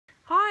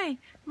Hi,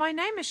 my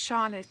name is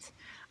Charlotte.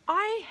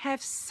 I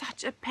have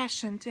such a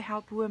passion to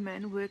help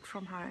women work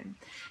from home.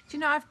 Do you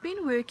know, I've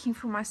been working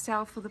for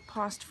myself for the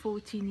past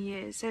 14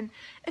 years, and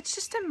it's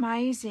just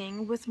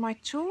amazing with my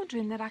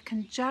children that I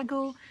can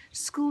juggle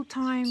school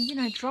time,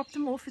 drop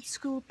them off at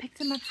school, pick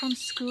them up from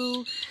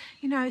school,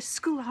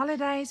 school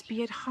holidays,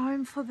 be at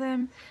home for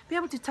them, be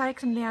able to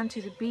take them down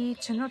to the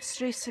beach and not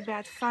stress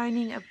about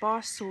phoning a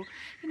boss, or,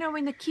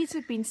 when the kids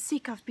have been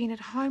sick, I've been at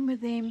home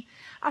with them.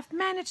 I've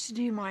managed to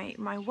do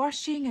my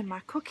washing and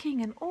my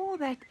cooking and all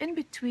that in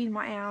between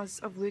my hours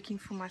of working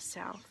for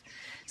myself.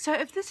 So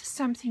if this is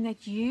something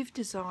that you've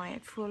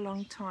desired for a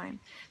long time,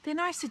 then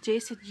I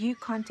suggest that you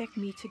contact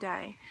me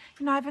today.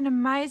 I have an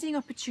amazing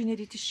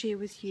opportunity to share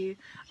with you.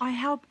 I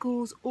help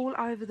girls all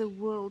over the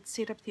world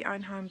set up their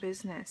own home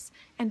business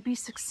and be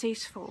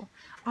successful.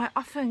 I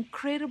offer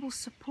incredible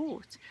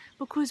support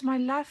because my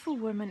love for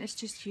women is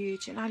just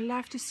huge, and I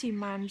love to see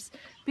mums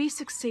be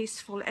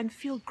successful and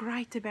feel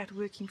great about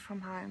working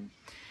from home.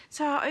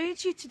 So I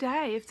urge you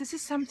today, if this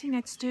is something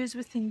that stirs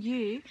within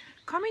you,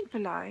 comment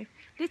below.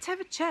 Let's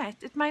have a chat.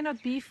 It may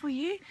not be for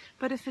you,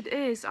 but if it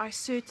is, I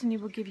certainly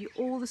will give you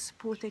all the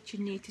support that you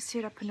need to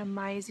set up an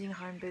amazing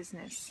home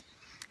business.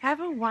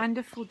 Have a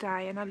wonderful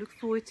day, and I look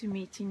forward to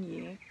meeting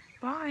you.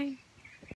 Bye.